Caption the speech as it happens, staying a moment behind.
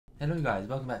Hello guys,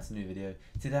 welcome back to a new video.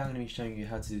 Today I'm going to be showing you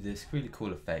how to do this really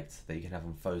cool effect that you can have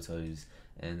on photos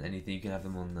and anything. You can have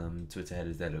them on Twitter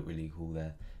headers, they look really cool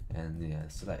there. And yeah,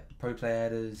 so like pro player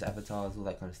headers, avatars, all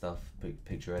that kind of stuff,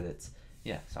 picture edits.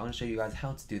 Yeah, so I'm going to show you guys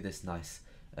how to do this nice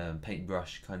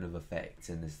paintbrush kind of effect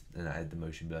and add the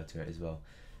motion blur to it as well.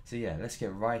 So yeah, let's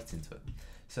get right into it.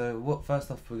 So what first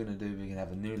off we're going to do, we're going to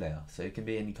have a new layer. So it can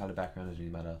be any color background, doesn't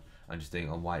really matter. I'm just doing it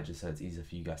on white just so it's easier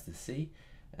for you guys to see.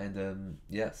 And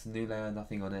yeah, it's a new layer,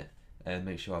 nothing on it, and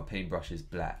make sure our paintbrush is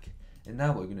black. And now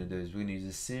what we're going to do is we're going to use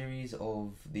a series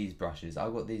of these brushes. I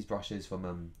got these brushes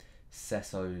from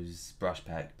Sesso's brush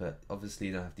pack, but obviously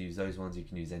you don't have to use those ones. You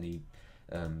can use any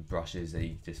brushes that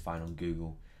you just find on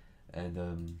Google.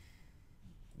 And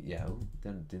yeah,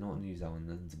 do not want to use that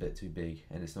one, it's a bit too big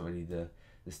and it's not really the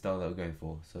style that we're going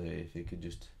for. So if it could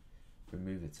just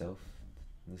remove itself,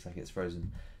 looks like it's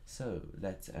frozen. So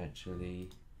let's actually...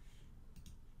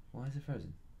 Why is it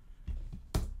frozen?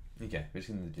 Okay, we're just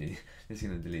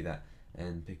gonna delete that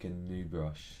and pick a new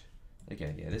brush.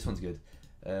 Okay, yeah, this one's good.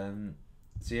 So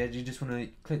yeah, you just want to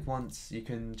click once. You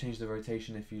can change the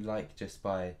rotation if you like, just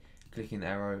by clicking the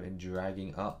arrow and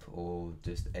dragging up, or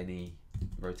just any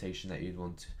rotation that you'd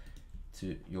want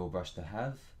to your brush to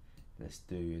have. Let's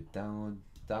do a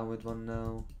downward one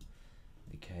now.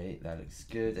 Okay, that looks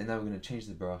good. And now we're gonna change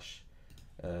the brush.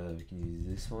 We can use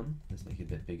this one. Let's make it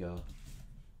a bit bigger.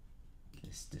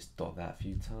 Let's just dot that a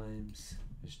few times.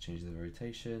 Just change the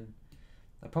rotation.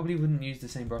 I probably wouldn't use the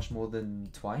same brush more than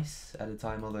twice at a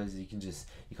time, otherwise you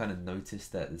kind of notice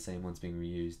that the same one's being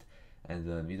reused, and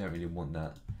you don't really want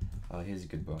that. Oh, here's a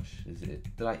good brush. Is it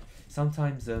like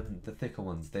sometimes the thicker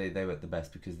ones they work the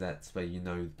best, because that's where you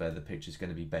know where the picture's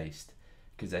going to be based.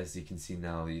 Because as you can see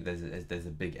now, there's a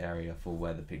big area for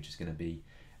where the picture's going to be,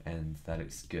 and that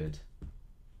looks good.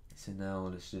 So now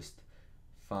let's just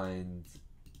find.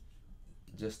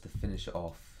 Just to finish it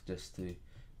off, just to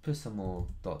put some more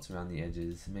dots around the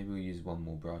edges. Maybe we'll use one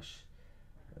more brush.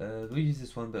 We'll use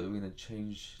this one, but we're going to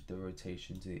change the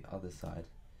rotation to the other side.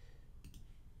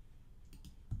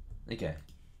 Okay,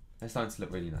 that's starting to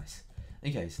look really nice.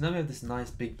 Okay, so now we have this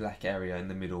nice big black area in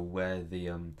the middle where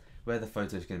the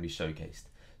photo is going to be showcased.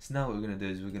 So now what we're going to do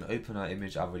is we're going to open our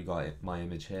image. I've already got my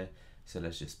image here, so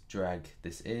let's just drag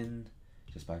this in.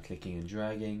 Just by clicking and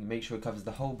dragging, make sure it covers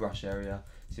the whole brush area.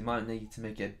 So you might need to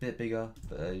make it a bit bigger,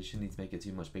 but you shouldn't need to make it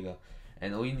too much bigger.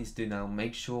 And all you need to do now,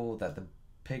 make sure that the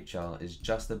picture is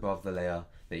just above the layer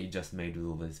that you just made with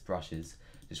all those brushes.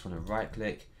 Just want to right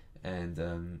click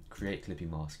and create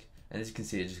clipping mask. And as you can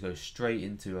see, it just goes straight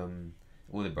into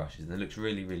all the brushes, and it looks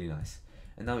really, really nice.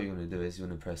 And now what you want to do is you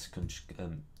want to press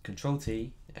Control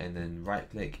T and then right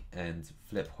click and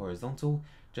flip horizontal,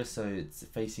 just so it's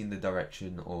facing the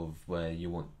direction of where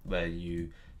you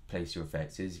place your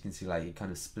effects. So as you can see, like, it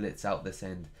kind of splits out this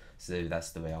end, so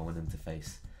that's the way I want them to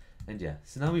face. And yeah,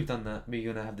 so now we've done that, we're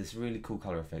going to have this really cool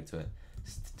color effect to it.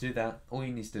 So to do that, all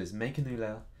you need to do is make a new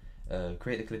layer,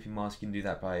 create a clipping mask. You can do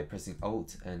that by pressing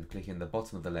Alt and clicking the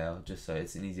bottom of the layer, just so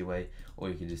it's an easy way, or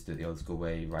you can just do it the old school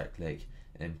way, right click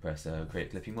and press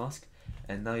create clipping mask.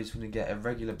 And now you just want to get a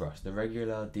regular brush, the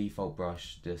regular default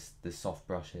brush, just the soft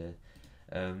brush here.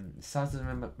 Size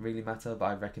doesn't really matter, but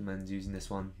I recommend using this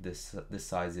one. This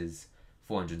size is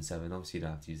 407. Obviously you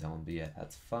don't have to use that one, but yeah,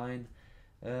 that's fine.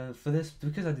 For this,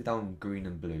 because I did that one green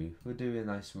and blue, we'll do a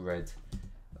nice red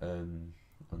on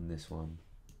this one.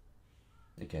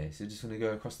 Okay, so just want to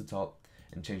go across the top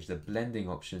and change the blending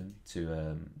option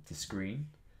to screen.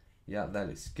 Yeah, that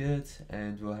looks good,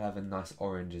 and we'll have a nice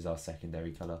orange as our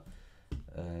secondary color.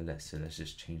 Let's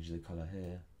just change the color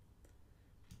here.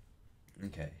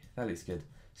 Okay, that looks good.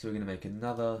 So we're going to make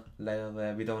another layer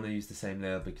there. We don't want to use the same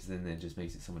layer, because then it just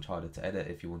makes it so much harder to edit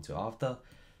if you want to after.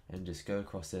 And just go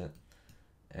across it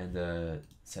and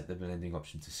set the blending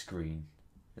option to screen.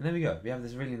 And there we go. We have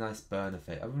this really nice burn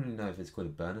effect. I don't really know if it's called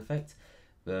a burn effect,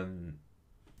 but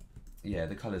yeah,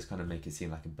 the colors kind of make it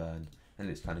seem like a burn, and it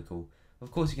looks kind of cool.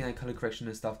 Of course, you can add color correction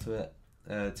and stuff to it.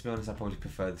 To be honest, I probably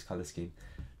prefer this color scheme,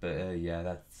 but yeah,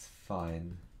 that's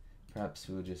fine. Perhaps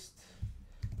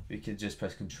we could just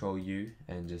press Control U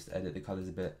and just edit the colors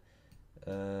a bit.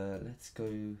 Let's go,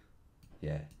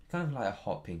 yeah, kind of like a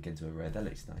hot pink into a red. That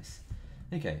looks nice.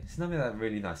 Okay, so now we have that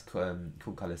really nice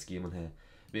cool color scheme on here.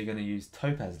 We're going to use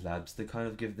Topaz Labs to kind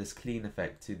of give this clean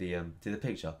effect to the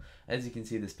picture. As you can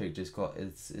see, this picture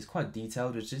it's quite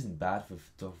detailed, which isn't bad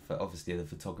for obviously the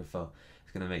photographer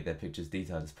is going to make their pictures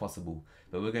detailed as possible.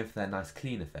 But we're going for that nice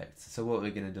clean effect. So what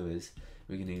we're going to do is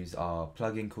we're going to use our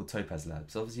plugin called Topaz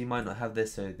Labs. Obviously, you might not have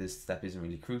this, so this step isn't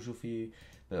really crucial for you.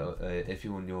 But if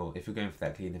you're going for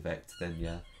that clean effect, then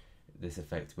yeah, this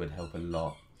effect would help a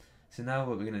lot. So now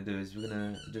what we're gonna do is we're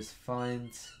gonna just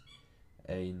find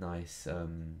a nice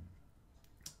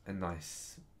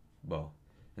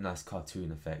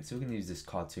cartoon effect. So we're gonna use this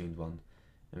cartooned one,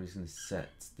 and we're just gonna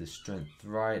set the strength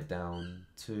right down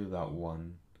to about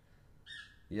 1.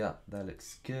 Yeah, that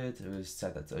looks good. We'll just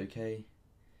set that to OK,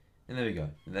 and there we go.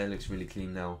 That looks really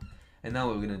clean now. And now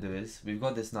what we're gonna do is we've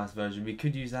got this nice version. We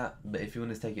could use that, but if you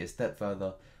want to take it a step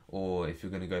further, or if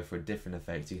you're gonna go for a different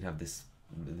effect, you can have this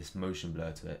motion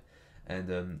blur to it.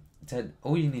 And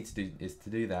all you need to do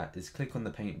is click on the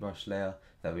paintbrush layer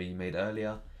that we made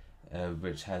earlier,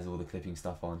 which has all the clipping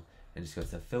stuff on, and just go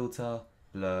to filter,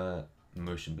 blur,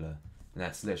 motion blur, and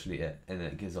that's literally it. And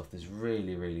it gives off this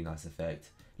really nice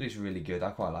effect. It looks really good. I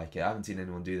quite like it. I haven't seen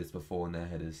anyone do this before in their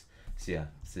headers. So yeah,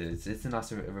 it's a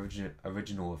nice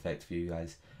original effect for you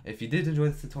guys. If you did enjoy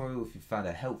this tutorial, if you found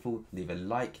it helpful, leave a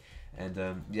like. And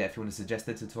yeah, if you want to suggest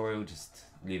a tutorial, just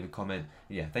leave a comment.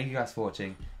 Yeah, thank you guys for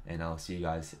watching, and I'll see you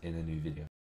guys in a new video.